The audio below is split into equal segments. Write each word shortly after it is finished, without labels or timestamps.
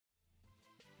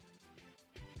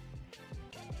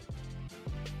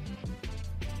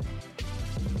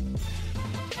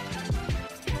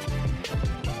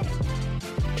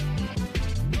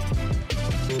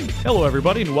Hello,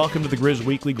 everybody, and welcome to the Grizz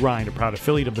Weekly Grind, a proud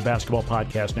affiliate of the Basketball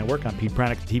Podcast Network. I'm Pete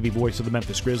Pranick, the TV voice of the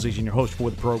Memphis Grizzlies, and your host for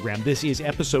the program. This is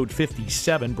episode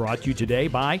 57, brought to you today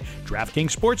by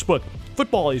DraftKings Sportsbook.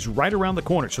 Football is right around the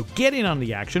corner, so get in on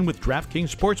the action with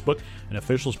DraftKings Sportsbook, an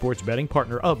official sports betting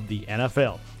partner of the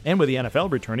NFL. And with the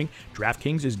NFL returning,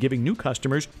 DraftKings is giving new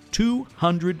customers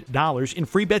 $200 in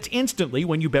free bets instantly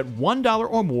when you bet $1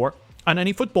 or more on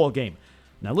any football game.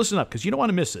 Now listen up, because you don't want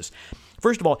to miss this.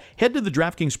 First of all, head to the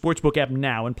DraftKings Sportsbook app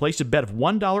now and place a bet of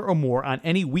 $1 or more on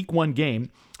any Week 1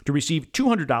 game to receive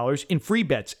 $200 in free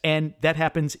bets, and that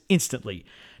happens instantly.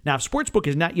 Now, if Sportsbook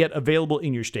is not yet available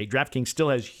in your state, DraftKings still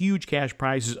has huge cash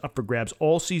prizes up for grabs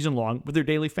all season long with their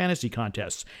daily fantasy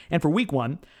contests. And for Week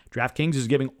 1, DraftKings is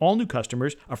giving all new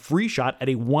customers a free shot at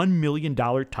a $1 million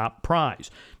top prize.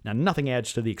 Now, nothing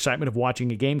adds to the excitement of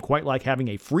watching a game quite like having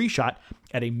a free shot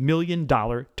at a $1 million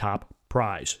top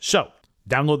prize. So,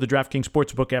 download the DraftKings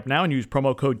Sportsbook app now and use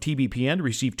promo code TBPN to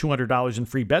receive $200 in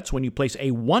free bets when you place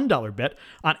a $1 bet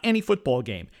on any football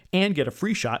game and get a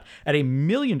free shot at a $1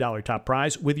 million top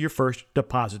prize with your first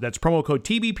deposit. That's promo code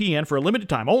TBPN for a limited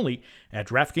time only at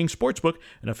DraftKings Sportsbook,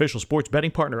 an official sports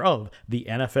betting partner of the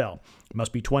NFL.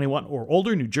 Must be 21 or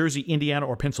older, New Jersey, Indiana,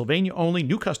 or Pennsylvania only,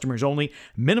 new customers only,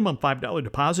 minimum $5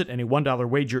 deposit and a $1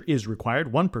 wager is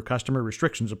required, one per customer,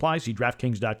 restrictions apply. See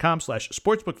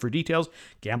DraftKings.com/sportsbook for details.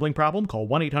 Gambling problem? Call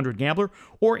 1-800-GAMBLER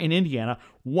or in Indiana,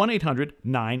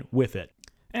 1-800-9-WITH-IT.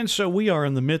 And so we are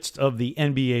in the midst of the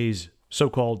NBA's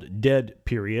so-called dead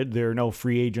period. There are no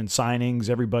free agent signings.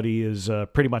 Everybody is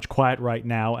pretty much quiet right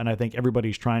now, and I think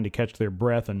everybody's trying to catch their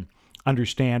breath and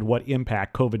understand what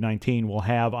impact COVID-19 will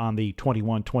have on the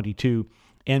 21-22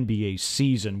 NBA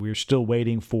season. We're still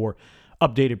waiting for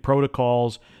updated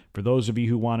protocols. For those of you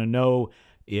who want to know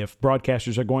if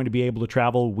broadcasters are going to be able to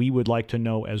travel, we would like to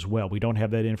know as well. We don't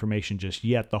have that information just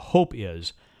yet. The hope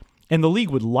is, and the league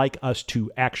would like us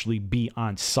to actually be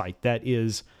on site. That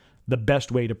is the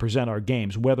best way to present our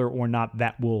games. Whether or not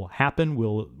that will happen,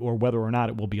 or whether or not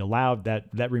it will be allowed,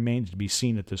 that remains to be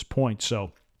seen at this point.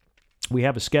 So we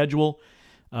have a schedule.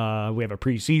 We have a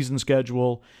preseason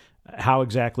schedule. How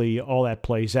exactly all that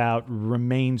plays out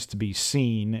remains to be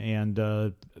seen. And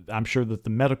I'm sure that the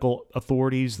medical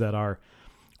authorities that are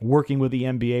working with the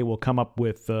NBA will come up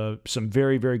with some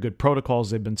very, very good protocols.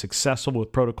 They've been successful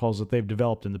with protocols that they've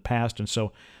developed in the past. And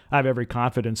so I have every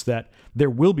confidence that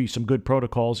there will be some good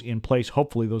protocols in place.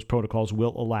 Hopefully those protocols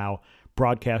will allow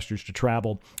broadcasters to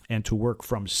travel and to work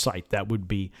from site. That would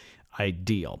be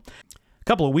ideal. A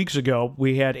couple of weeks ago,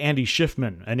 we had Andy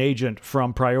Shiffman, an agent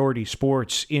from Priority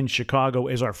Sports in Chicago,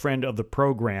 as our friend of the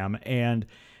program. And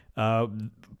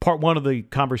part one of the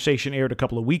conversation aired a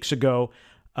couple of weeks ago.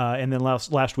 And then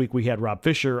last week we had Rob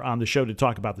Fisher on the show to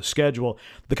talk about the schedule.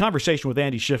 The conversation with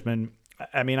Andy Shiffman,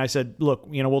 I mean, I said, look,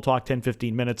 we'll talk 10,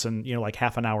 15 minutes, and, like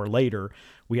half an hour later,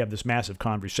 we have this massive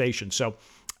conversation. So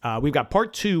we've got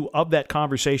part 2 of that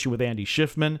conversation with Andy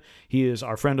Shiffman. He is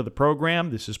our friend of the program.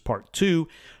 This is part 2.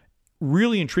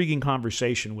 Really intriguing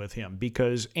conversation with him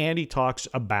because Andy talks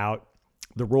about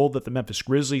the role that the Memphis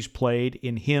Grizzlies played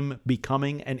in him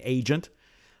becoming an agent.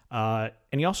 And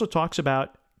he also talks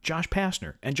about Josh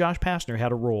Pastner. And Josh Pastner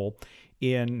had a role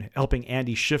in helping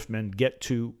Andy Shiffman get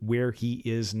to where he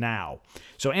is now.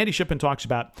 So Andy Shiffman talks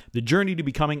about the journey to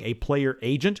becoming a player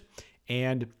agent,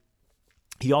 and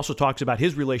he also talks about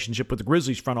his relationship with the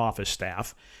Grizzlies front office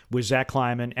staff, with Zach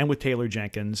Kleiman and with Taylor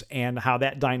Jenkins, and how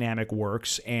that dynamic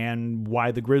works, and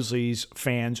why the Grizzlies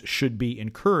fans should be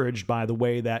encouraged by the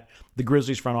way that the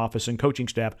Grizzlies front office and coaching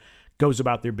staff goes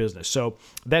about their business. So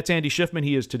that's Andy Shiffman.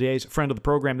 He is today's friend of the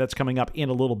program. That's coming up in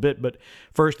a little bit. But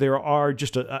first, there are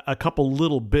just a couple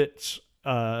little bits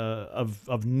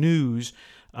of news.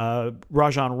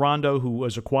 Rajon Rondo, who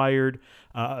was acquired,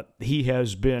 he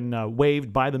has been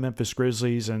waived by the Memphis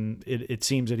Grizzlies, and it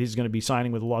seems that he's going to be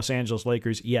signing with the Los Angeles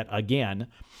Lakers yet again.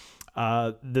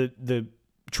 The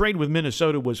trade with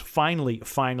Minnesota was finally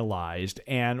finalized,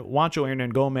 and Juancho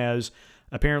Hernangomez,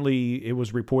 apparently, it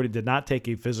was reported, did not take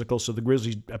a physical, so the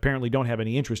Grizzlies apparently don't have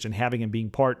any interest in having him being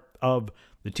part of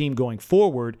the team going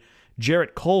forward.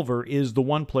 Jarrett Culver is the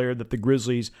one player that the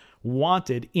Grizzlies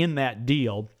wanted in that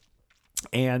deal,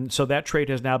 and so that trade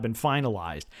has now been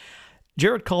finalized.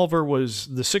 Jarrett Culver was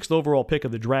the 6th overall pick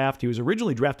of the draft. He was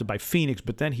originally drafted by Phoenix,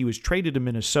 but then he was traded to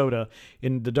Minnesota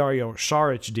in the Dario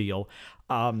Saric deal.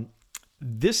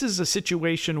 This is a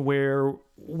situation where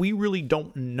we really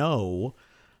don't know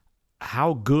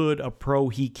how good a pro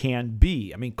he can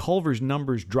be. I mean, Culver's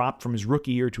numbers dropped from his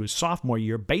rookie year to his sophomore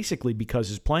year basically because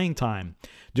his playing time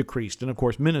decreased. And, of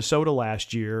course, Minnesota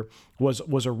last year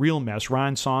was a real mess.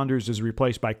 Ryan Saunders is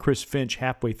replaced by Chris Finch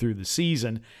halfway through the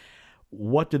season.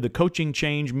 what did the coaching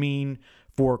change mean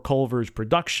for Culver's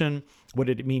production? What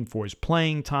did it mean for his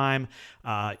playing time?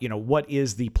 What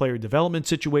is the player development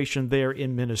situation there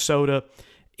in Minnesota?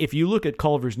 If you look at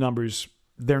Culver's numbers,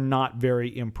 they're not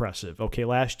very impressive. Okay,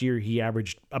 last year he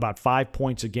averaged about 5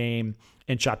 points a game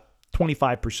and shot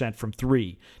 25% from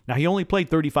three. Now, he only played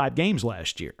 35 games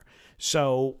last year.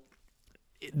 So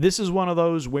this is one of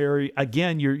those where,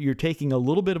 again, you're taking a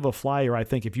little bit of a flyer, I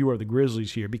think, if you are the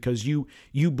Grizzlies here, because you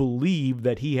believe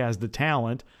that he has the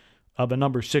talent of a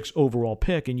number 6 overall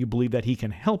pick, and you believe that he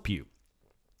can help you.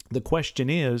 The question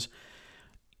is,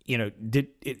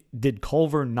 did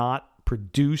Culver not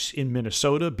produce in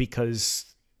Minnesota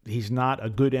because he's not a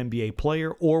good NBA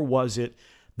player, or was it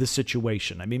the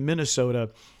situation? I mean, Minnesota,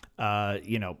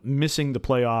 missing the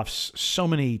playoffs so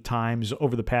many times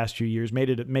over the past few years, made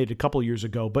it a couple of years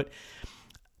ago, but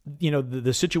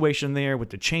the situation there with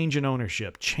the change in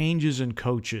ownership, changes in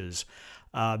coaches,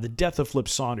 the death of Flip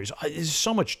Saunders. There's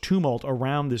so much tumult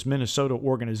around this Minnesota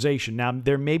organization. Now,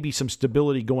 there may be some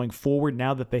stability going forward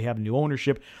now that they have new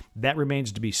ownership. That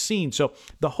remains to be seen. So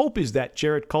the hope is that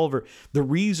Jarrett Culver, the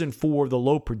reason for the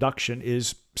low production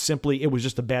is simply it was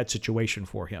just a bad situation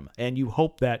for him. And you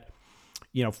hope that,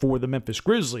 for the Memphis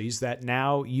Grizzlies, that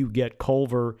now you get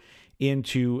Culver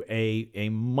into a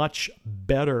much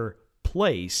better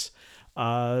place,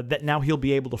 that now he'll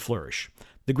be able to flourish.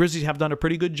 The Grizzlies have done a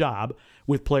pretty good job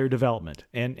with player development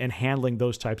and handling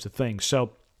those types of things.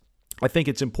 So I think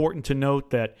it's important to note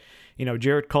that,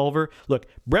 Jarrett Culver, look,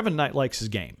 Brevin Knight likes his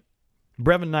game.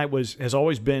 Brevin Knight has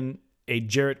always been a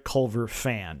Jarrett Culver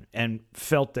fan and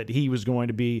felt that he was going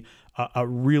to be a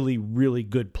really, really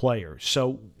good player.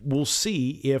 So we'll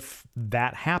see if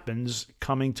that happens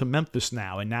coming to Memphis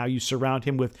now. And now you surround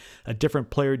him with a different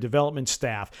player development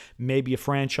staff, maybe a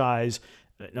franchise.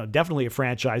 No, definitely a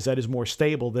franchise that is more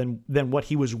stable than what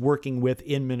he was working with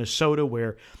in Minnesota,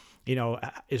 where,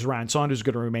 is Ryan Saunders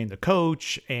going to remain the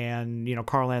coach? And,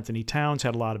 Karl Anthony Towns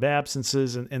had a lot of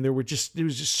absences, and there was just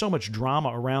so much drama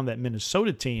around that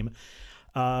Minnesota team,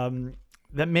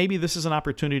 that maybe this is an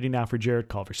opportunity now for Jarrett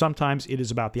Culver. Sometimes it is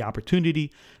about the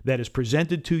opportunity that is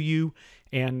presented to you,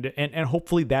 and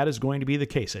hopefully that is going to be the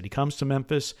case, that he comes to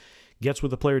Memphis, gets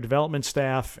with the player development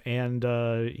staff, and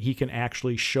he can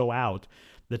actually show out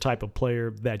the type of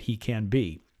player that he can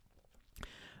be.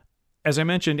 As I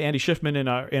mentioned, Andy Shiffman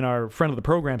in our friend of the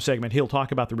program segment, he'll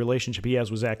talk about the relationship he has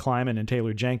with Zach Kleiman and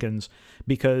Taylor Jenkins,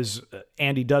 because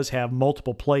Andy does have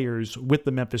multiple players with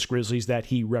the Memphis Grizzlies that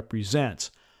he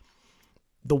represents.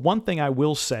 The one thing I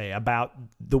will say about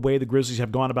the way the Grizzlies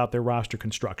have gone about their roster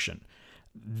construction,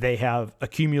 they have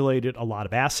accumulated a lot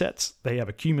of assets. They have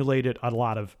accumulated a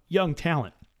lot of young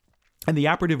talent. And the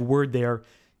operative word there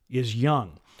is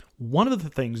young. One of the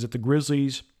things that the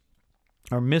Grizzlies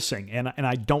are missing, and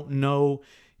I don't know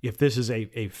if this is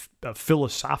a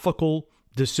philosophical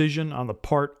decision on the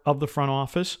part of the front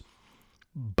office,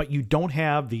 but you don't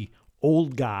have the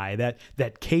old guy,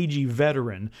 that cagey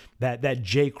veteran, that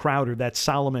Jay Crowder, that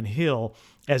Solomon Hill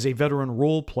as a veteran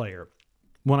role player.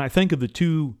 When I think of the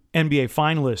two NBA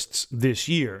finalists this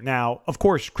year, now, of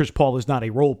course, Chris Paul is not a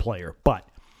role player, but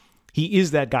he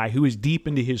is that guy who is deep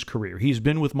into his career. He's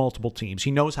been with multiple teams.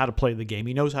 He knows how to play the game.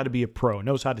 He knows how to be a pro,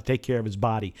 knows how to take care of his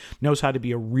body, knows how to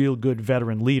be a real good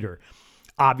veteran leader.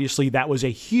 Obviously, that was a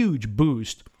huge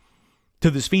boost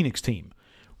to this Phoenix team.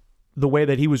 The way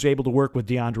that he was able to work with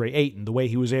DeAndre Ayton, the way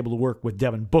he was able to work with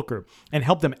Devin Booker and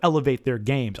help them elevate their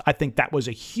games. I think that was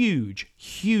a huge,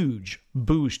 huge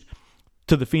boost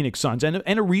to the Phoenix Suns, and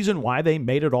a reason why they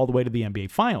made it all the way to the NBA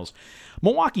Finals.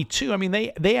 Milwaukee, too, I mean,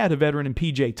 they had a veteran in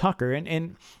P.J. Tucker,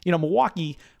 and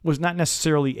Milwaukee was not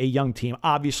necessarily a young team.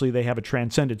 Obviously, they have a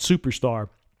transcendent superstar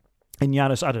in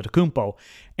Giannis Antetokounmpo,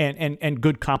 and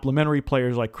good complementary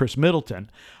players like Chris Middleton.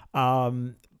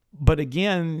 But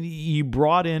again, you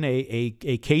brought in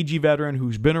a cagey veteran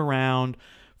who's been around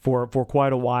for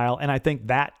quite a while, and I think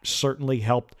that certainly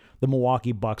helped the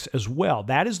Milwaukee Bucks as well.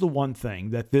 That is the one thing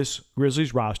that this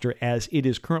Grizzlies roster, as it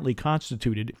is currently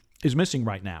constituted, is missing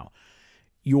right now.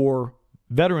 Your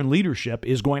veteran leadership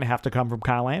is going to have to come from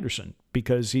Kyle Anderson,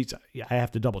 because I have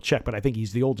to double check, but I think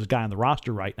he's the oldest guy on the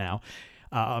roster right now.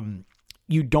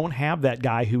 You don't have that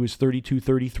guy who is 32,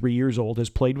 33 years old,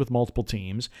 has played with multiple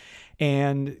teams,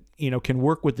 and can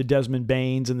work with the Desmond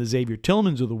Bains and the Xavier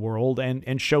Tillmans of the world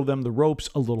and show them the ropes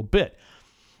a little bit.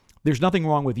 There's nothing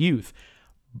wrong with youth,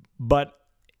 but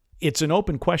it's an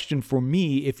open question for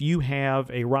me if you have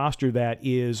a roster that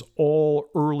is all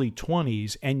early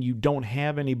 20s and you don't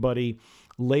have anybody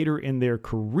later in their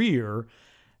career.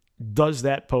 does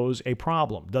that pose a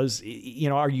problem?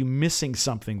 Are you missing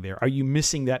something there? Are you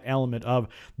missing that element of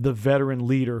the veteran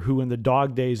leader who in the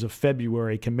dog days of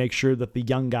February can make sure that the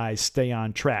young guys stay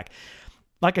on track?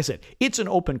 Like I said, it's an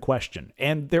open question,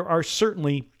 and there are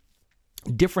certainly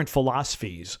different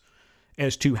philosophies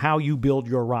as to how you build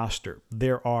your roster.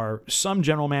 There are some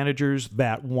general managers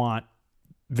that want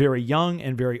very young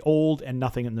and very old and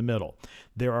nothing in the middle.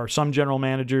 There are some general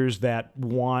managers that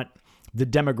want the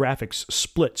demographics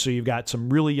split. So you've got some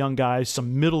really young guys,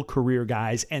 some middle career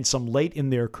guys, and some late in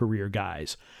their career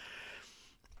guys.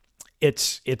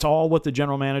 It's all what the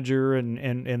general manager and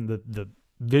the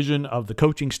vision of the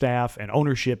coaching staff and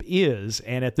ownership is.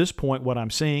 And at this point, what I'm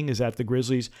seeing is that the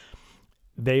Grizzlies,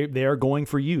 they are going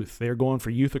for youth. They're going for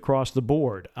youth across the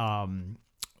board,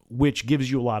 which gives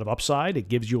you a lot of upside. It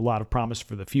gives you a lot of promise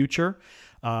for the future.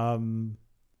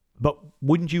 But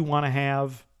wouldn't you want to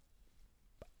have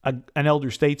an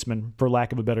elder statesman, for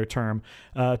lack of a better term,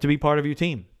 to be part of your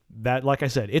team? That, like I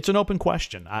said, it's an open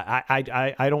question.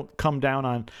 I don't come down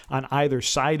on either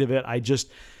side of it. I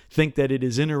just think that it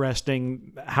is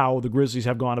interesting how the Grizzlies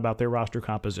have gone about their roster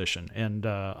composition, and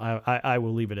I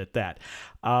will leave it at that.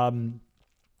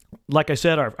 Like I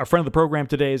said, our friend of the program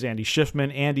today is Andy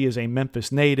Shiffman. Andy is a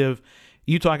Memphis native.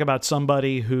 You talk about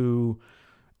somebody who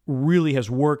really has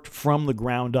worked from the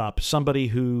ground up, somebody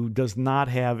who does not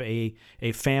have a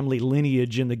family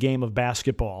lineage in the game of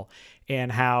basketball,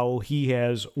 and how he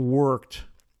has worked,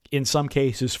 in some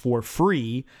cases for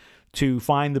free, to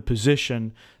find the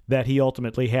position that he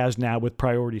ultimately has now with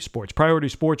Priority Sports. Priority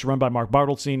Sports, run by Mark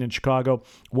Bartelstein in Chicago,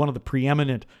 one of the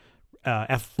preeminent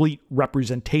athlete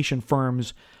representation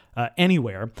firms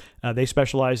anywhere. They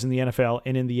specialize in the NFL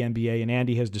and in the NBA, and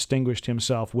Andy has distinguished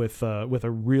himself with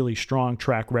a really strong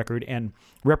track record and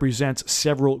represents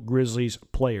several Grizzlies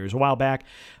players. A while back,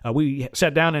 we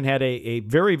sat down and had a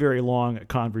very, very long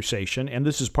conversation, and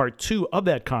this is part 2 of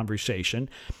that conversation,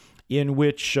 in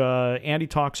which Andy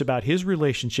talks about his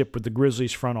relationship with the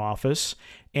Grizzlies front office,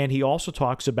 and he also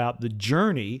talks about the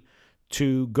journey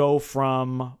to go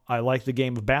from, I like the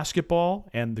game of basketball,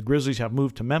 and the Grizzlies have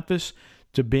moved to Memphis,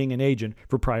 to being an agent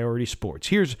for Priority Sports.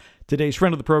 Here's today's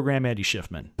friend of the program, Andy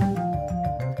Shiffman.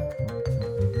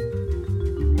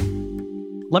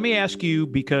 Let me ask you,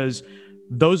 because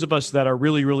those of us that are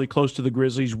really, really close to the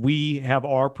Grizzlies, we have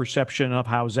our perception of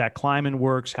how Zach Kleiman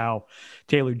works, how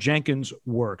Taylor Jenkins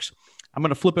works. I'm going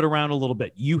to flip it around a little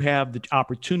bit. You have the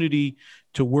opportunity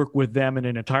to work with them in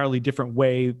an entirely different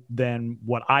way than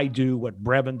what I do, what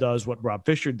Brevin does, what Rob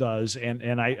Fisher does.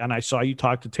 And I saw you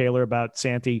talk to Taylor about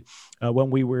Santi when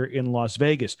we were in Las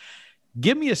Vegas.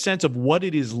 Give me a sense of what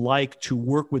it is like to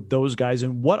work with those guys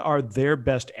and what are their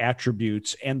best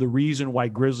attributes and the reason why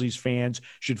Grizzlies fans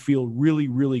should feel really,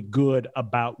 really good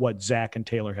about what Zach and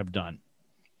Taylor have done.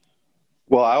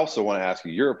 Well, I also want to ask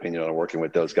you your opinion on working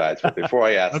with those guys. But before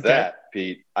I ask that,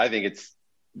 Pete, I think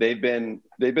they've been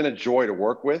a joy to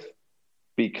work with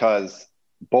because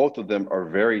both of them are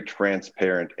very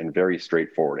transparent and very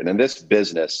straightforward. And in this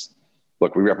business,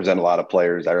 look, we represent a lot of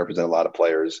players. I represent a lot of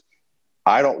players.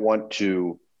 I don't want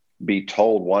to be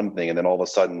told one thing and then all of a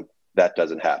sudden that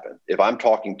doesn't happen. If I'm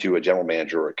talking to a general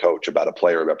manager or a coach about a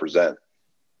player I represent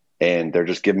and they're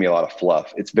just giving me a lot of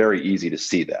fluff, it's very easy to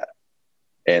see that.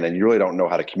 And then you really don't know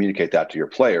how to communicate that to your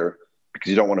player because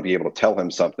you don't want to be able to tell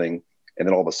him something and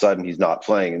then all of a sudden he's not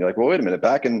playing. And you're like, well, wait a minute,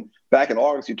 back in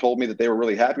August, you told me that they were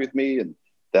really happy with me and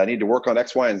that I need to work on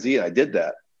X, Y, and Z. And I did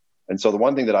that. And so the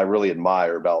one thing that I really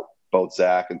admire about both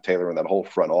Zach and Taylor and that whole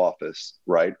front office,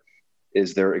 right,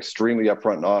 is they're extremely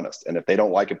upfront and honest. And if they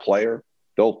don't like a player,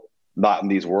 they'll, not in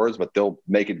these words, but they'll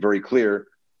make it very clear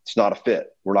it's not a fit.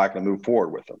 We're not going to move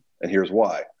forward with them. And here's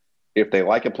why. If they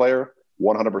like a player,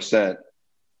 100%,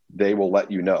 they will let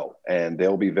you know, and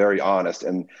they'll be very honest.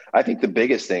 And I think the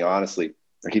biggest thing, honestly,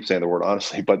 I keep saying the word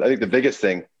honestly, but I think the biggest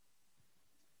thing,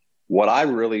 what I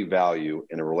really value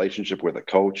in a relationship with a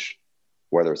coach,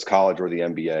 whether it's college or the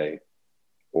NBA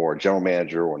or a general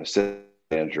manager or an assistant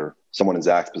manager, someone in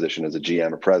Zach's position as a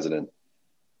GM or president,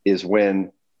 is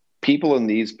when people in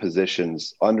these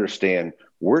positions understand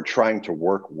we're trying to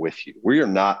work with you. We are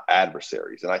not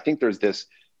adversaries. And I think there's this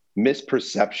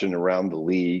misperception around the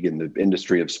league and the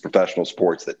industry of professional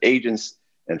sports that agents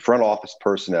and front office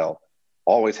personnel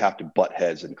always have to butt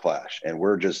heads and clash. And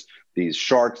we're just these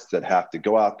sharks that have to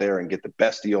go out there and get the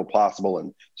best deal possible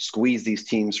and squeeze these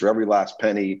teams for every last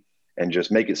penny and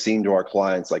just make it seem to our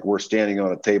clients like we're standing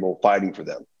on a table fighting for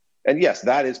them. And yes,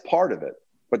 that is part of it,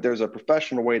 but there's a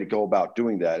professional way to go about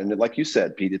doing that. And like you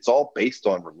said, Pete, it's all based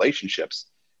on relationships.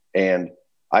 And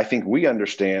I think we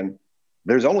understand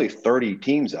there's only 30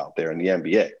 teams out there in the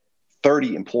NBA,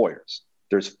 30 employers.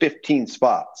 there's 15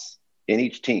 spots in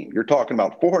each team. You're talking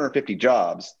about 450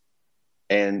 jobs,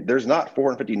 and there's not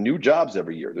 450 new jobs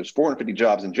every year. There's 450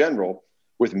 jobs in general,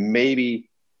 with maybe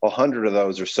 100 of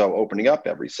those or so opening up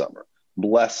every summer,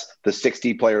 less the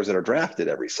 60 players that are drafted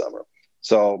every summer.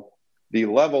 So the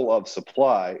level of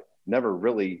supply never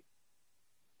really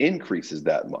increases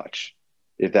that much,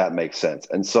 if that makes sense.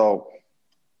 And so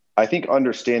I think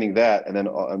understanding that, and then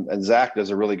and Zach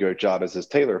does a really good job, as does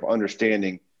Taylor, of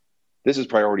understanding this is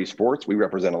priority sports. We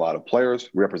represent a lot of players.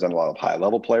 We represent a lot of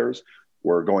high-level players.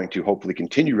 We're going to hopefully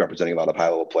continue representing a lot of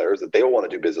high-level players that they will want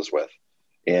to do business with.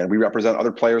 And we represent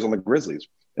other players on the Grizzlies.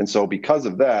 And so because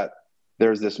of that,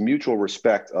 there's this mutual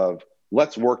respect of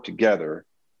let's work together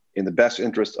in the best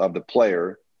interest of the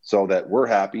player so that we're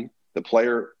happy, the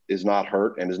player is not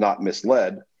hurt and is not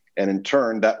misled. And in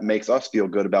turn, that makes us feel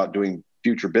good about doing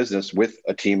future business with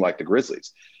a team like the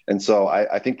Grizzlies. And so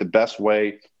I think the best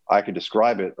way I could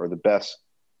describe it, or the best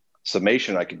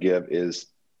summation I could give, is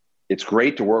it's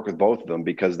great to work with both of them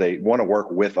because they want to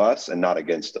work with us and not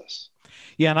against us.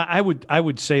 Yeah, and I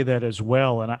would say that as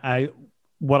well. And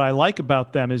what I like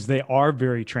about them is they are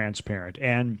very transparent.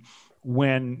 And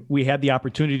when we had the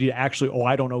opportunity to actually,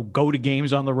 go to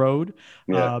games on the road,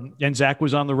 and Zach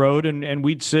was on the road, and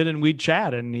we'd sit and we'd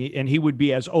chat, and he would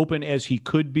be as open as he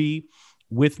could be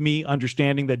with me,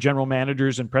 understanding that general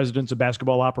managers and presidents of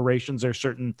basketball operations, there's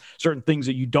certain things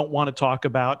that you don't want to talk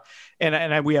about.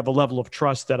 And we have a level of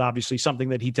trust that obviously something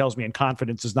that he tells me in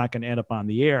confidence is not going to end up on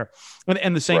the air.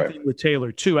 And the same thing with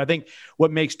Taylor too. I think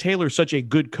what makes Taylor such a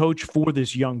good coach for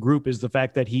this young group is the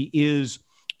fact that he is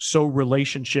so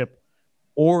relationship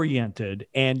oriented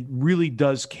and really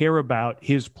does care about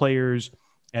his players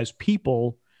as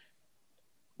people,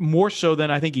 more so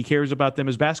than I think he cares about them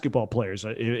as basketball players,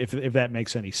 if that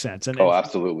makes any sense. And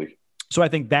absolutely. So I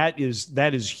think that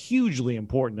is hugely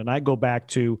important. And I go back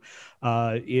to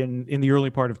in the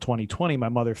early part of 2020, my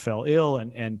mother fell ill,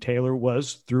 and Taylor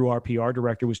was, through our PR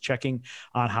director, was checking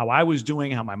on how I was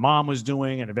doing, how my mom was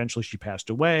doing, and eventually she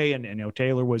passed away. And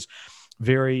Taylor was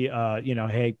very,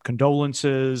 hey,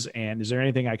 condolences, and is there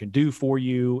anything I can do for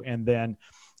you? And then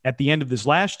at the end of this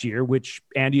last year, which,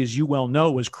 Andy, as you well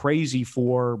know, was crazy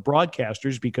for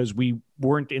broadcasters because we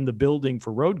weren't in the building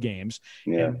for road games.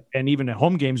 Yeah. And even at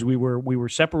home games, we were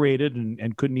separated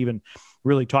and couldn't even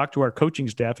really talk to our coaching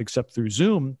staff except through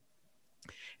Zoom.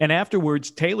 And afterwards,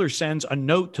 Taylor sends a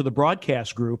note to the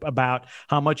broadcast group about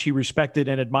how much he respected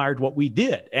and admired what we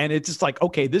did. And it's just like,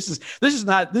 okay, this is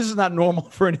not normal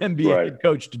for an NBA head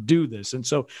coach to do this. And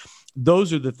so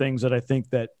those are the things that I think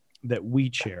that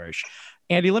we cherish.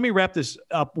 Andy, let me wrap this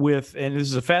up with, and this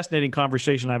is a fascinating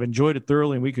conversation. I've enjoyed it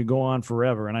thoroughly, and we could go on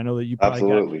forever. And I know that you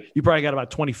probably got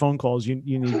about 20 phone calls you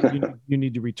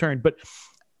need to return. But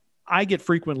I get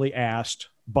frequently asked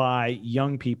by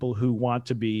young people who want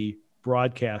to be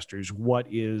broadcasters, what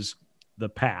is the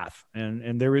path?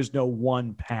 And there is no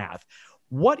one path.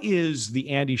 What is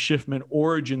the Andy Shiffman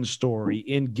origin story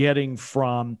in getting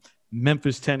from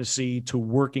Memphis, Tennessee to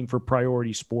working for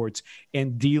Priority Sports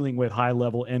and dealing with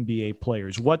high-level NBA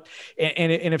players?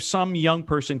 And if some young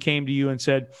person came to you and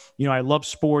said, I love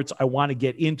sports, I want to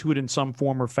get into it in some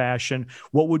form or fashion,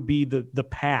 what would be the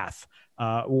path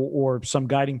or some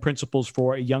guiding principles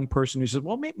for a young person who says,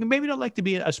 well, maybe I'd like to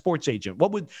be a sports agent?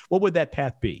 What would that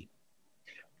path be?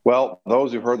 Well,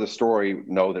 those who've heard the story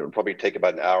know that it would probably take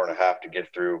about an hour and a half to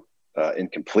get through in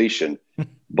completion.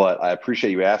 But I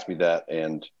appreciate you asked me that.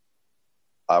 And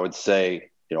I would say,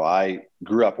 I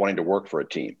grew up wanting to work for a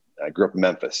team. I grew up in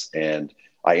Memphis, and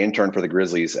I interned for the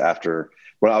Grizzlies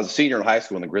when I was a senior in high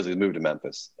school and the Grizzlies moved to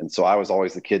Memphis. And so I was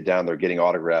always the kid down there getting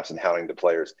autographs and hounding the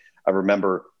players. I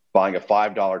remember buying a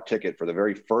 $5 ticket for the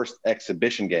very first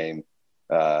exhibition game.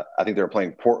 I think they were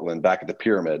playing Portland back at the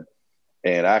Pyramid,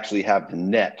 and I actually have the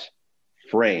net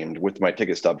framed with my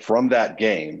ticket stub from that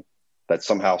game that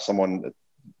somehow someone –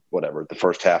 the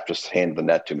first half just handed the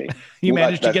net to me. You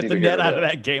managed to get the net out of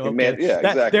that game. Okay.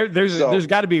 Exactly. There's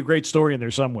got to be a great story in there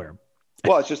somewhere.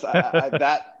 Well, it's just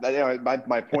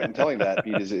my point in telling that,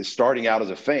 Pete, is starting out as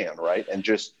a fan, right? And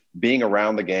just being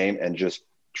around the game and just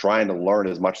trying to learn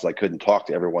as much as I could and talk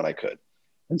to everyone I could.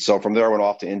 And so from there, I went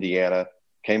off to Indiana,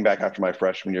 came back after my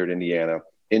freshman year at Indiana,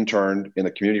 interned in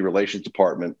the community relations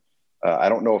department. I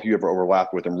don't know if you ever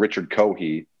overlapped with him, Richard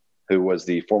Cohey, who was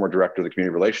the former director of the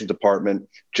community relations department.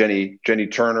 Jenny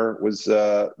Turner was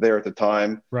there at the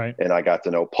time. Right. And I got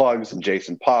to know Pugs and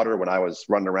Jason Potter when I was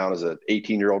running around as an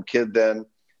 18-year-old kid then.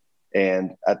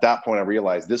 And at that point, I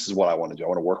realized this is what I want to do. I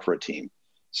want to work for a team.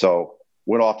 So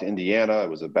went off to Indiana. I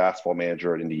was a basketball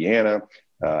manager at Indiana.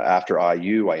 After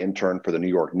IU, I interned for the New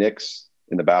York Knicks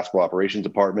in the basketball operations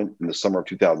department in the summer of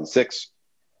 2006.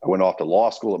 I went off to law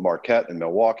school at Marquette in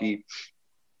Milwaukee.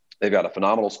 They've got a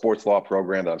phenomenal sports law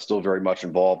program that I'm still very much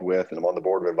involved with, and I'm on the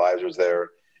board of advisors there,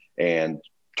 and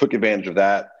took advantage of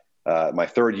that. My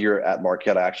third year at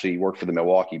Marquette, I actually worked for the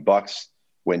Milwaukee Bucks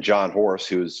when John Horst,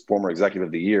 who's former executive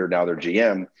of the year, now their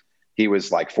GM, he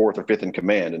was like fourth or fifth in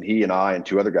command, and he and I and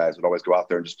two other guys would always go out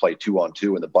there and just play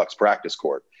 2-on-2 in the Bucks practice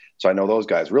court. So I know those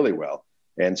guys really well.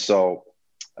 And so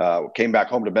came back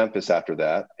home to Memphis after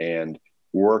that and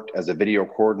worked as a video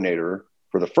coordinator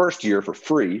for the first year for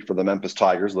free for the Memphis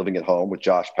Tigers, living at home with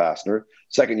Josh Pastner.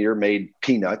 Second year, made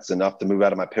peanuts, enough to move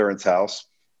out of my parents' house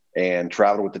and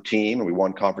traveled with the team. And we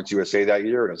won Conference USA that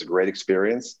year, and it was a great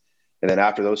experience. And then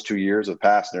after those 2 years with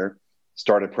Pastner,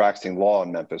 started practicing law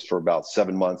in Memphis for about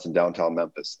 7 months in downtown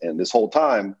Memphis. And this whole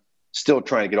time, still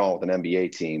trying to get on with an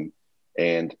NBA team.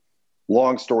 And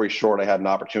long story short, I had an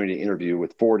opportunity to interview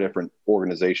with 4 different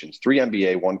organizations, 3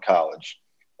 NBA, 1 college,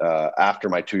 after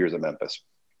my 2 years at Memphis.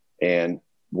 And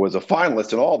was a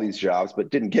finalist in all these jobs, but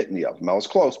didn't get any of them. I was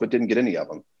close, but didn't get any of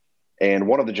them. And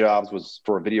one of the jobs was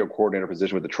for a video coordinator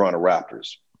position with the Toronto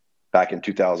Raptors back in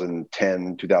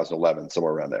 2010, 2011,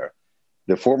 somewhere around there.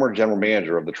 The former general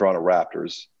manager of the Toronto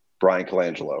Raptors, Brian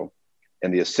Colangelo,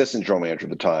 and the assistant general manager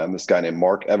at the time, this guy named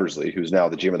Mark Eversley, who's now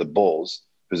the GM of the Bulls,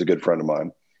 who's a good friend of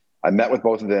mine. I met with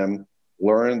both of them,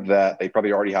 learned that they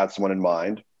probably already had someone in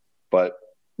mind, but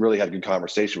really had a good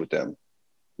conversation with them.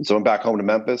 And so I'm back home to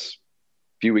Memphis.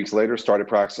 A few weeks later, started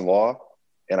practicing law,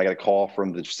 and I got a call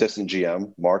from the assistant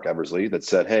GM, Mark Eversley, that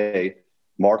said, hey,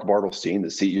 Mark Bartelstein, the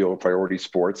CEO of Priority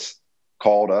Sports,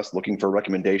 called us looking for a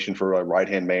recommendation for a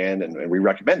right-hand man, and we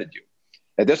recommended you.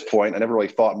 At this point, I never really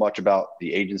thought much about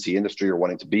the agency industry or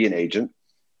wanting to be an agent,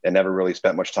 and never really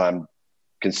spent much time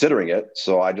considering it.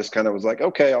 So I just kind of was like,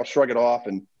 okay, I'll shrug it off,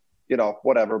 and,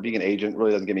 whatever, being an agent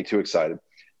really doesn't get me too excited.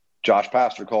 Josh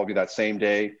Pastner called me that same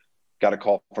day, got a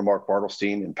call from Mark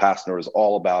Bartelstein, and Pastner was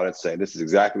all about it, saying, this is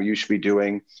exactly what you should be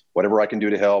doing. Whatever I can do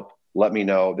to help, let me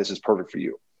know. This is perfect for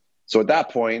you. So at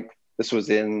that point, this was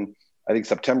in, I think,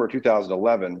 September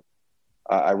 2011,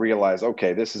 I realized,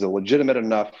 okay, this is a legitimate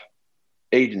enough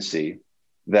agency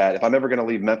that if I'm ever going to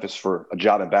leave Memphis for a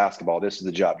job in basketball, this is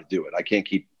the job to do it. I can't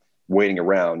keep waiting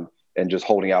around and just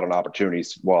holding out on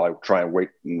opportunities while I try and wait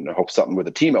and hope something with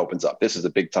a team opens up. This is a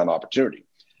big time opportunity.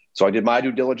 So I did my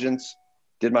due diligence,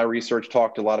 did my research,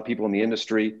 talked to a lot of people in the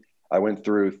industry. I went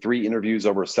through 3 interviews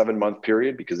over a 7-month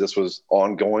period because this was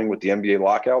ongoing with the NBA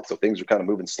lockout. So things were kind of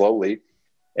moving slowly.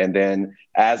 And then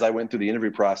as I went through the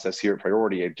interview process here at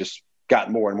Priority, I just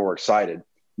got more and more excited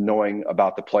knowing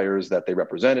about the players that they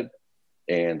represented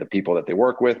and the people that they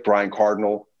work with. Brian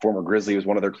Cardinal, former Grizzly, was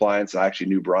one of their clients. And I actually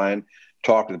knew Brian,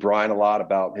 talked with Brian a lot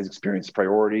about his experience at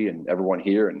Priority and everyone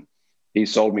here. And he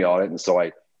sold me on it. And so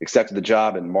I accepted the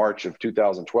job in March of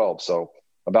 2012. So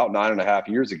about 9.5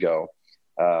 years ago.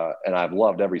 And I've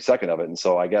loved every second of it. And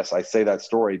so I guess I say that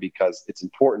story because it's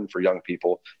important for young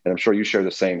people. And I'm sure you share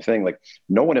the same thing. Like,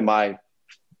 no one in my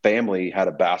family had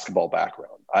a basketball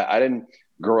background. I didn't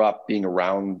grow up being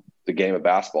around the game of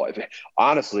basketball.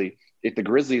 Honestly, if the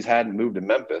Grizzlies hadn't moved to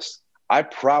Memphis, I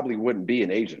probably wouldn't be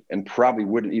an agent and probably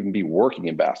wouldn't even be working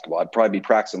in basketball. I'd probably be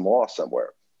practicing law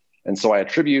somewhere. And so I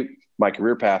attribute my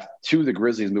career path to the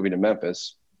Grizzlies moving to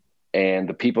Memphis and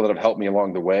the people that have helped me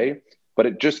along the way. But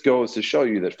it just goes to show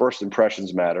you that first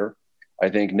impressions matter. I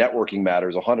think networking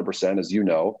matters 100%, as you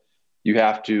know. You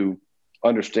have to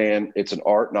understand it's an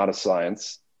art, not a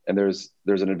science. And there's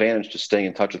an advantage to staying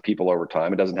in touch with people over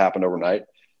time. It doesn't happen overnight.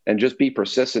 And just be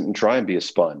persistent and try and be a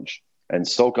sponge and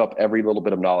soak up every little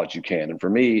bit of knowledge you can. And for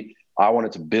me, I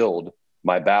wanted to build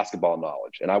my basketball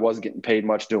knowledge. And I wasn't getting paid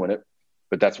much doing it.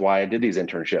 But that's why I did these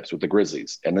internships with the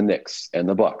Grizzlies and the Knicks and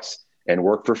the Bucks, and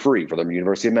worked for free for the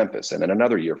University of Memphis, and then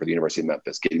another year for the University of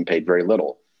Memphis, getting paid very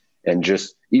little. And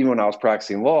just, even when I was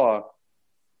practicing law,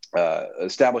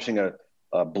 establishing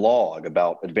a blog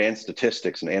about advanced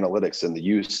statistics and analytics and the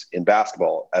use in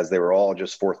basketball, as they were all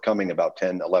just forthcoming about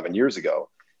 10, 11 years ago,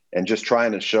 and just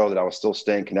trying to show that I was still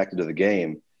staying connected to the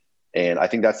game. And I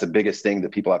think that's the biggest thing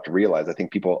that people have to realize. I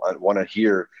think people want to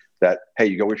hear that, hey,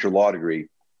 you go get your law degree,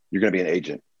 you're going to be an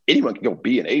agent. Anyone can go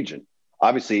be an agent.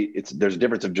 Obviously, there's a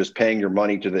difference of just paying your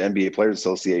money to the NBA Players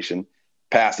Association,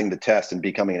 passing the test and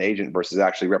becoming an agent versus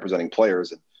actually representing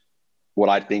players, and what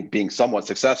I think being somewhat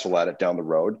successful at it down the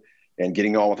road and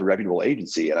getting on with a reputable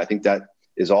agency. And I think that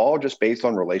is all just based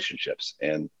on relationships.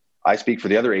 And I speak for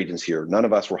the other agents here. None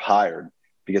of us were hired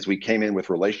because we came in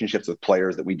with relationships with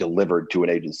players that we delivered to an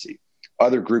agency.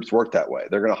 Other groups work that way.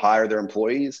 They're going to hire their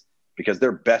employees because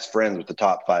they're best friends with the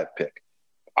top 5 pick.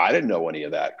 I didn't know any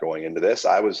of that going into this.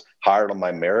 I was hired on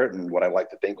my merit and what I like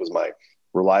to think was my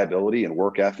reliability and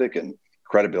work ethic and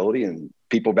credibility and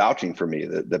people vouching for me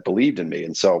that believed in me.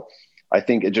 And so I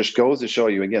think it just goes to show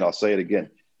you, again, I'll say it again,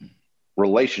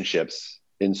 relationships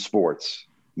in sports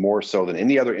more so than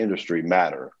any other industry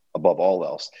matter above all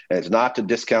else. And it's not to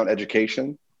discount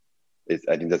education.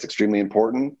 I think that's extremely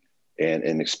important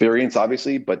and experience,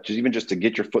 obviously, but just to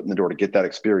get your foot in the door, to get that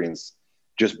experience,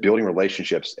 just building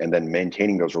relationships and then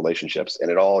maintaining those relationships. And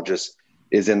it all just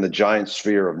is in the giant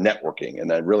sphere of networking.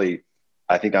 And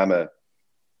I think I'm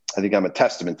a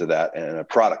testament to that and a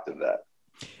product of that.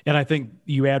 And I think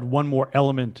you add one more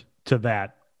element to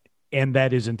that, and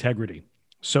that is integrity,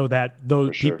 so that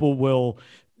those people will,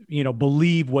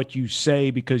 believe what you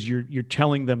say because you're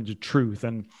telling them the truth.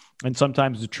 And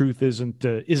sometimes the truth isn't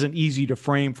easy to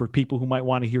frame for people who might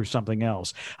want to hear something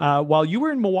else. While you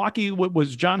were in Milwaukee,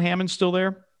 was John Hammond still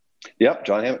there? Yep,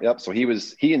 John Hammond. Yep. So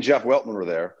he and Jeff Weltman were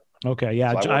there. Okay,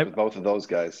 yeah. So I worked with both of those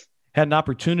guys. Had an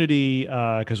opportunity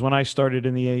because when I started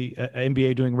in the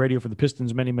NBA doing radio for the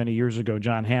Pistons many, many years ago,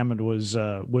 John Hammond was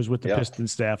with the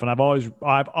Pistons staff, and I've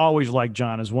always liked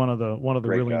John as one of the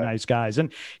Great really guy. Nice guys.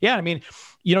 And yeah, I mean,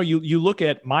 you look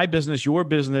at my business, your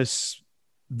business,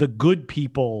 the good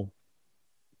people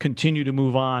continue to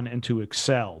move on and to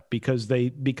excel because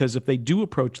if they do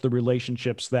approach the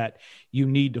relationships that you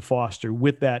need to foster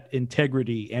with that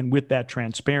integrity and with that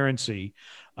transparency,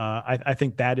 I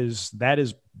think that is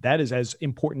as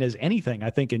important as anything, I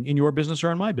think, in your business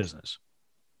or in my business.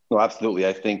 No, absolutely.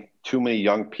 I think too many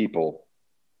young people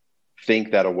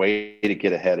think that a way to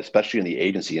get ahead, especially in the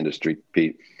agency industry,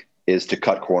 Pete, is to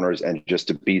cut corners and just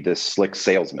to be this slick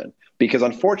salesman. Because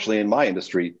unfortunately, in my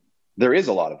industry, there is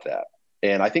a lot of that.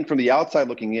 And I think from the outside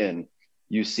looking in,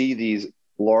 you see these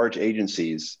large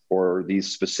agencies or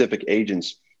these specific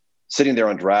agents sitting there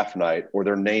on draft night or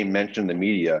their name mentioned in the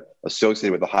media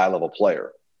associated with a high-level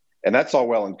player. And that's all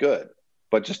well and good.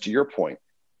 But just to your point,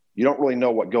 you don't really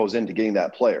know what goes into getting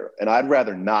that player. And I'd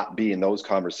rather not be in those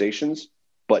conversations,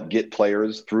 but get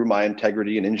players through my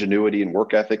integrity and ingenuity and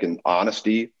work ethic and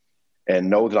honesty, and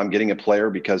know that I'm getting a player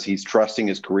because he's trusting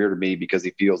his career to me because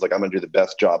he feels like I'm going to do the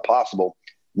best job possible,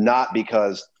 not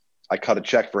because I cut a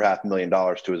check for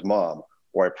 $500,000 to his mom,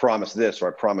 or I promised this, or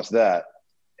I promised that.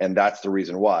 And that's the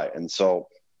reason why. And so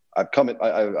I've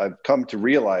come to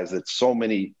realize that so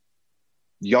many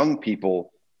young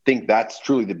people think that's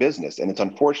truly the business. And it's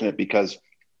unfortunate because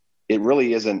it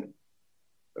really isn't,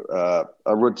 I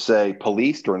would say,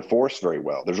 policed or enforced very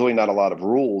well. There's really not a lot of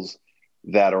rules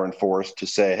that are enforced to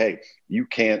say, hey, you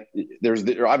can't,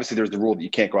 obviously there's the rule that you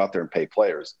can't go out there and pay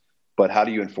players, but how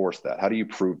do you enforce that? How do you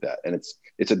prove that? And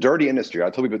it's a dirty industry.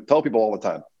 I tell people all the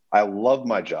time, I love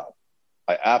my job.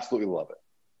 I absolutely love it.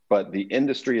 But the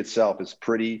industry itself is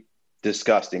pretty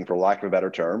disgusting, for lack of a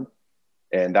better term.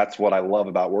 And that's what I love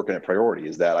about working at Priority,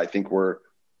 is that I think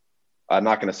I'm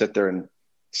not going to sit there and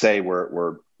say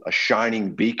we're a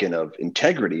shining beacon of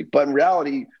integrity, but in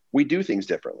reality, we do things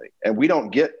differently. And we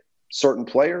don't get certain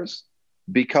players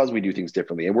because we do things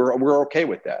differently. And we're okay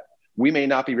with that. We may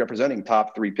not be representing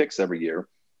top 3 picks every year,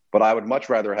 but I would much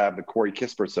rather have the Corey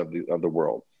Kisperts of the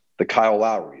world, the Kyle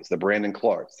Lowrys, the Brandon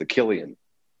Clarks, the Killian,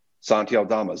 Santi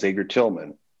Aldama, Xavier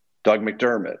Tillman, Doug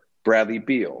McDermott, Bradley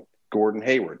Beal, Gordon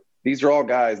Hayward. These are all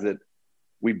guys that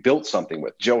we built something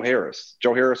with. Joe Harris.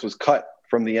 Joe Harris was cut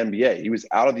from the NBA. He was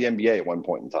out of the NBA at one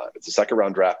point in time. It's a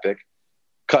second-round draft pick,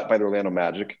 cut by the Orlando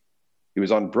Magic. He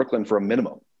was on Brooklyn for a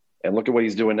minimum. And look at what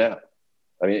he's doing now.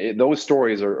 I mean, those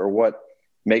stories are what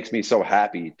makes me so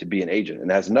happy to be an agent.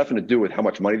 And it has nothing to do with how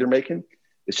much money they're making.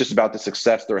 It's just about the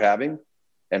success they're having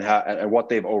and what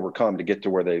they've overcome to get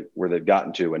to where they've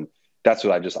gotten to. And that's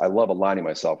what I love aligning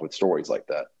myself with stories like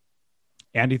that.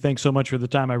 Andy, thanks so much for the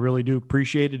time. I really do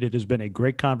appreciate it. It has been a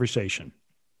great conversation.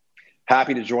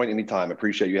 Happy to join anytime.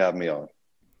 Appreciate you having me on.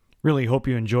 Really hope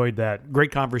you enjoyed that.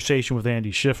 Great conversation with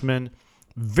Andy Shiffman.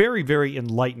 Very, very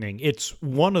enlightening. It's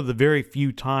one of the very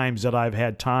few times that I've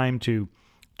had time to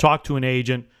talk to an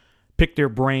agent, pick their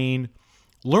brain,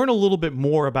 learn a little bit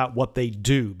more about what they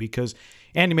do, because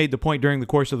Andy made the point during the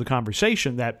course of the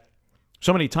conversation that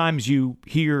so many times you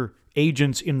hear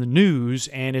agents in the news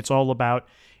and it's all about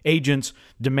agents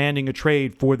demanding a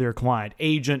trade for their client,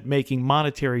 agent making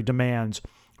monetary demands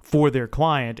for their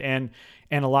client. And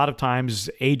a lot of times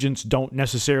agents don't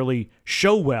necessarily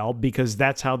show well because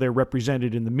that's how they're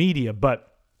represented in the media.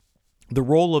 But the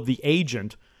role of the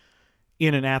agent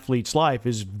in an athlete's life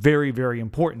is very, very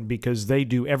important, because they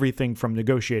do everything from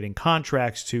negotiating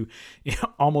contracts to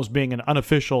almost being an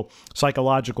unofficial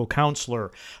psychological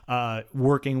counselor,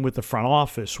 working with the front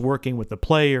office, working with the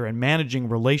player, and managing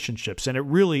relationships. And it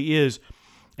really is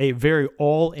a very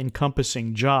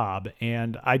all-encompassing job,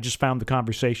 and I just found the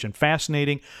conversation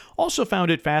fascinating. Also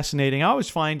found it fascinating. I always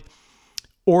find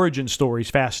origin story is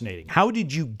fascinating. How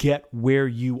did you get where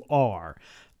you are?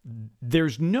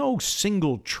 There's no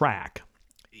single track.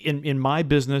 In my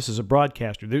business as a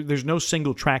broadcaster, there's no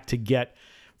single track to get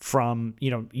from,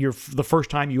 the first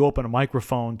time you open a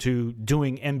microphone to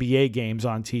doing NBA games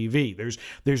on TV.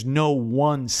 There's no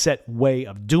one set way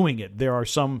of doing it. There are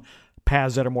some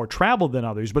paths that are more traveled than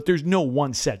others, but there's no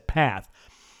one set path.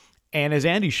 And as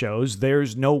Andy shows,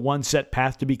 there's no one set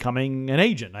path to becoming an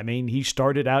agent. I mean, he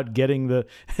started out getting the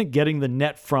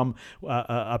net from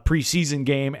a preseason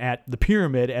game at the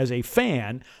Pyramid as a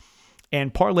fan,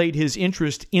 and parlayed his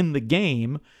interest in the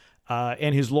game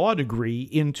and his law degree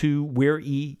into where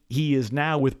he is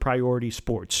now with Priority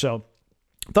Sports. So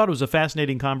I thought it was a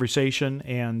fascinating conversation,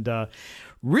 and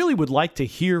really would like to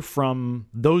hear from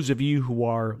those of you who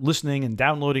are listening and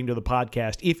downloading to the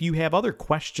podcast. If you have other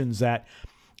questions that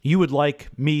you would like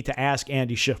me to ask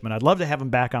Andy Shiffman, I'd love to have him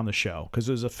back on the show because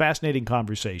it was a fascinating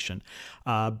conversation.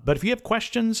 But if you have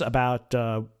questions about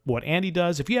what Andy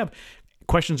does, if you have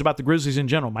questions about the Grizzlies in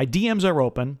general, my DMs are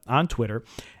open on Twitter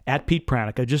at Pete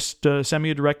Pranica. Just send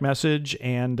me a direct message,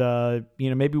 and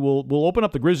maybe we'll open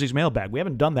up the Grizzlies mailbag. We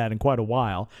haven't done that in quite a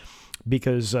while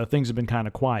because things have been kind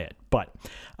of quiet. But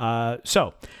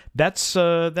so that's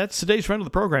today's friend of the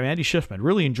program, Andy Shiffman.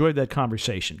 Really enjoyed that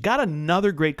conversation. Got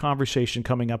another great conversation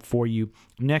coming up for you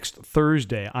next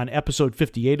Thursday on episode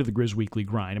 58 of the Grizz Weekly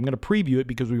Grind. I'm going to preview it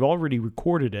because we've already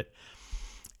recorded it.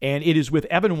 And it is with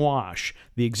Evan Wash,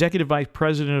 the Executive Vice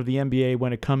President of the NBA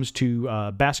when it comes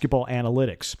to basketball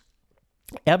analytics.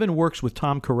 Evan works with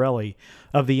Tom Corelli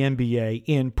of the NBA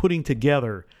in putting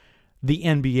together the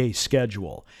NBA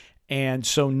schedule. And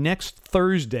so next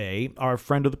Thursday, our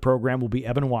friend of the program will be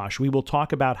Evan Wash. We will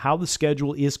talk about how the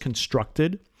schedule is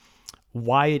constructed,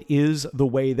 why it is the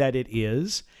way that it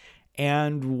is,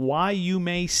 and why you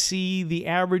may see the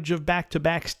average of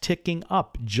back-to-backs ticking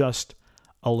up just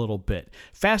a little bit.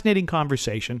 Fascinating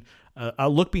conversation. A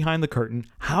look behind the curtain.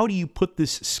 How do you put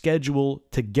this schedule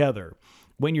together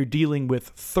when you're dealing with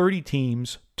 30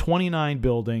 teams, 29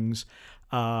 buildings,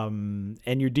 and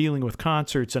you're dealing with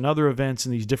concerts and other events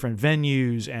in these different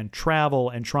venues and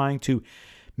travel and trying to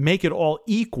make it all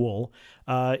equal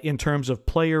in terms of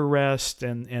player rest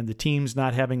and the teams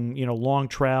not having long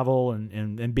travel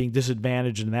and being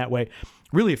disadvantaged in that way.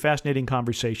 Really a fascinating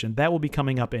conversation. That will be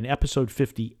coming up in episode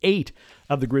 58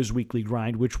 of the Grizz Weekly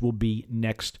Grind, which will be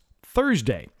next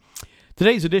Thursday.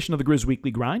 Today's edition of the Grizz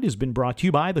Weekly Grind has been brought to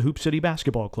you by the Hoop City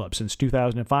Basketball Club. Since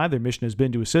 2005, their mission has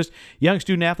been to assist young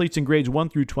student-athletes in grades 1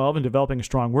 through 12 in developing a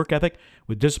strong work ethic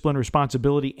with discipline,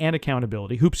 responsibility, and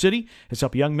accountability. Hoop City has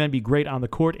helped young men be great on the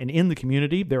court and in the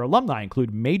community. Their alumni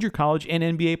include major college and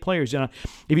NBA players. If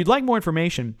you'd like more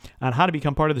information on how to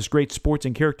become part of this great sports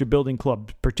and character-building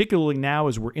club, particularly now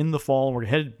as we're in the fall and we're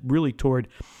headed really toward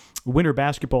winter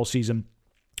basketball season,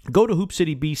 go to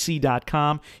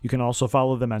hoopcitybc.com. You can also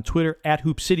follow them on Twitter at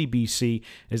hoopcitybc.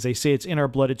 As they say, it's in our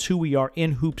blood. It's who we are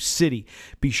in Hoop City.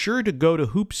 Be sure to go to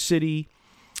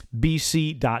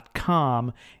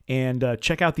hoopcitybc.com and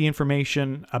check out the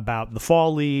information about the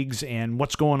fall leagues and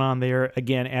what's going on there.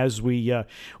 Again, as we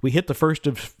hit the 1st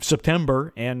of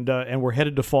September and we're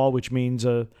headed to fall, which means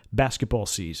basketball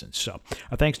season. So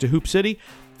thanks to Hoop City.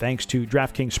 Thanks to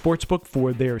DraftKings Sportsbook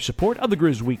for their support of the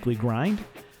Grizz Weekly Grind,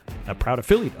 a proud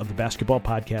affiliate of the Basketball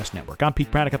Podcast Network. I'm Pete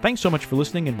Pranica. Thanks so much for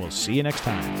listening, and we'll see you next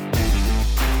time.